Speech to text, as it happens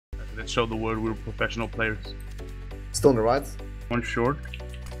Let's show the world we're professional players. Still on the right. One short.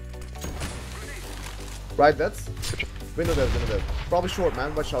 Right, that's. Window dead. Probably short,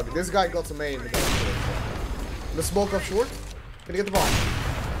 man. Watch out. This guy got some main. The smoke up short. Gonna get the bomb.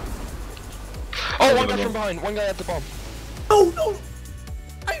 Oh, one guy from behind. One guy at the bomb. No!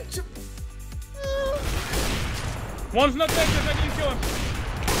 One's not dead, I need to kill him.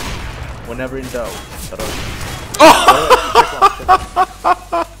 Whenever in doubt.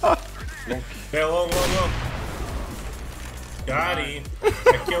 Yeah, long. Got him.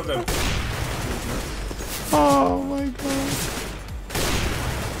 I killed him. Oh my god.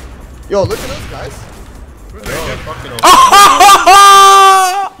 Yo, look at us, guys. Look at us.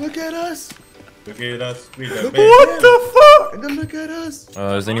 Look at us. Look at us. What the fuck? And then look at us.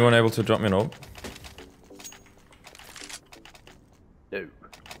 Is anyone able to drop me an orb? No.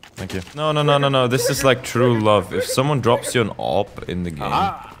 Thank you. No. This is like true love. If someone drops you an op in the game.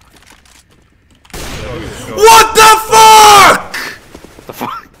 What the fuck? What the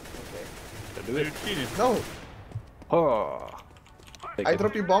fuck? Do it. No. Oh. I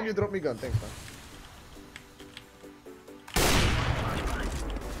drop you bomb, you drop me gun. Thanks, man.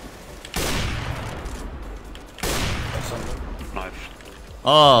 Knife.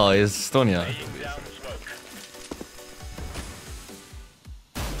 Oh, it's Estonia.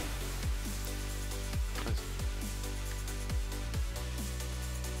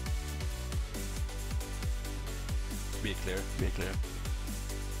 Be clear.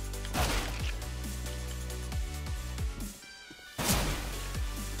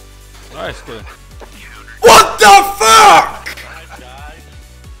 Nice, good. What the fuck?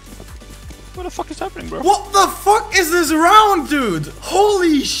 What the fuck is happening, bro? What the fuck is this round, dude?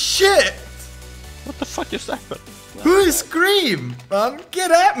 Holy shit! What the fuck just happened? Who is Scream? Man,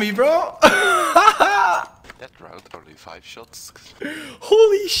 get at me, bro! That round only 5 shots.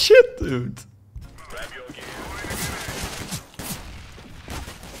 Holy shit, dude!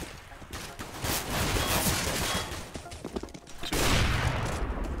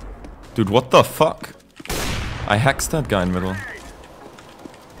 Dude, what the fuck? I hacked that guy in middle.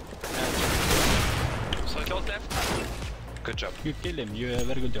 So close left. Good job. You kill him, you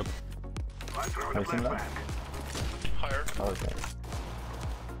very good job. Have you seen that? Higher. Oh, okay.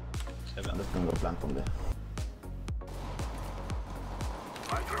 I'm just gonna go plant from there.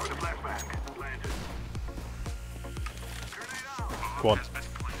 Quad.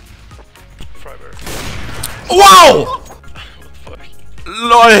 Freiburg. Wow! Fuck.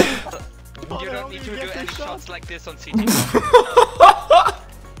 LOL! You don't need to do any shots like this on CT.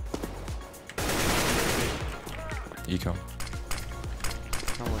 Eco.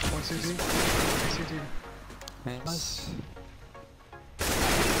 Nice.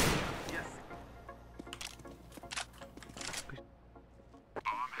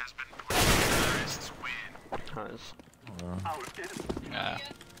 Nice. Yeah.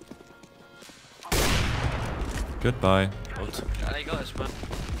 Goodbye. There you go, it's man.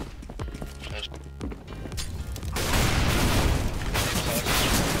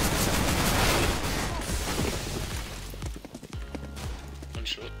 One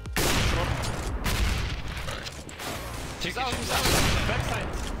shot. Two kitchens. Backside.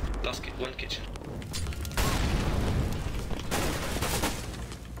 Last one kitchen.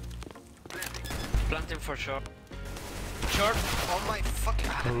 Plant him for sure. Short. Oh my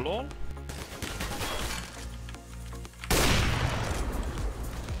fucking. Lol.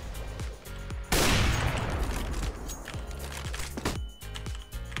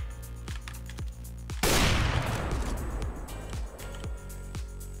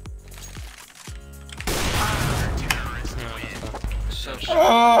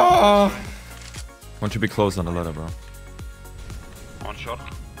 Want you to be close on the ladder, bro. One shot.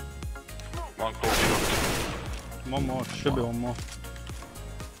 One close shot. One more, should be one more.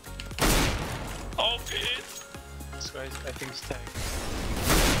 Oh, bitch! This guy, I think, is tagged.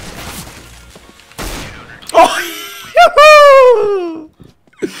 Oh!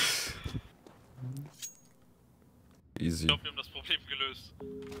 Easy. Ich glaube, wir haben das Problem gelöst.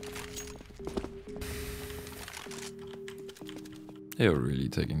 You're really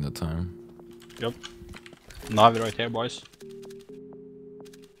taking the time. Yep. Navi right here, boys.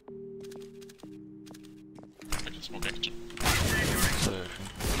 I can smoke action.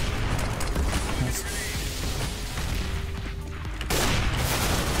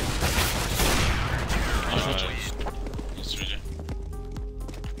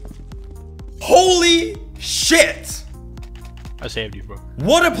 Holy shit! I saved you, bro.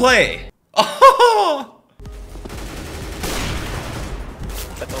 What a play! Oh!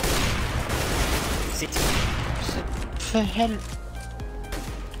 The hell?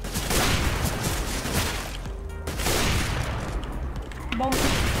 bomb.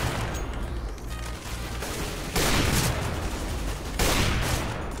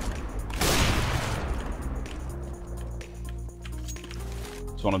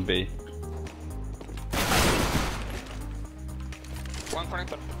 It's one on B. One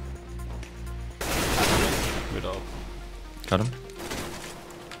connector. Without. Got him.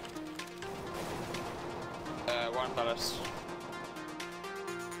 $1.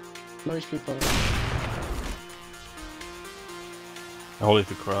 Low HP for I hold it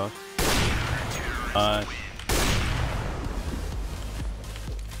to cross. Nice.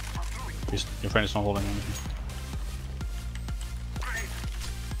 Your friend is not holding anything.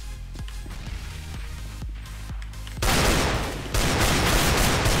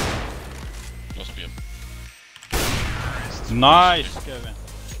 Must be him. Nice, Kevin.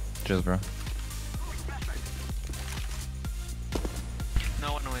 Cheers, bro.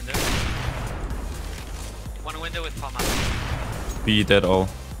 No one window. One window with Palma. B dead all.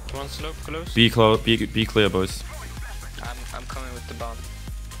 One slope close. B clear, boys. I'm coming with the bomb.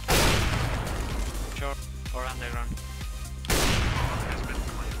 Short or underground.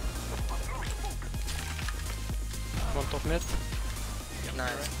 One top mid.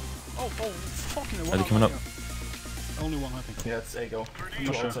 Nice. Oh, fucking Are they coming up? Only one, I think. Yeah, it's A go. I'm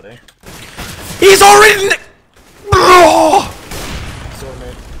not sure. A. He's already in oh! So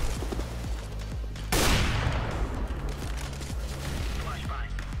mid.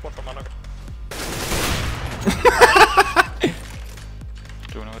 One from under.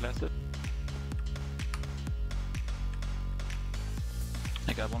 Do you know what that's it?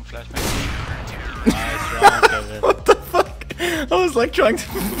 I got one flashbang. Nice round, Kevin. What the fuck? I was like trying to.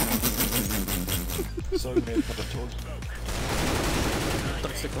 So mid for the toes.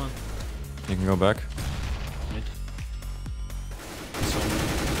 Toxic one. You can go back. Mid.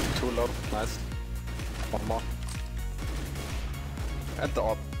 Too low. Nice. One more. At the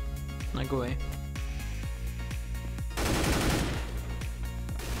op. I go away.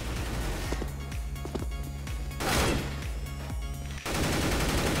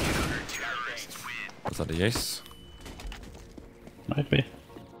 Was that a ace? Might be.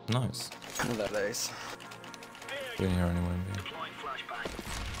 Nice. That ace. Didn't hear anyone B.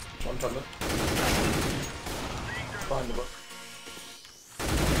 One thunder. Behind the book.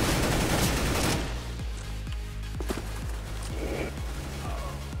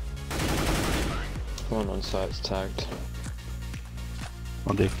 One on side's tagged.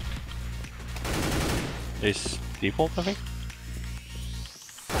 One deep. Is default, I think.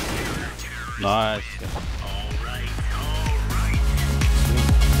 Nice. Yeah.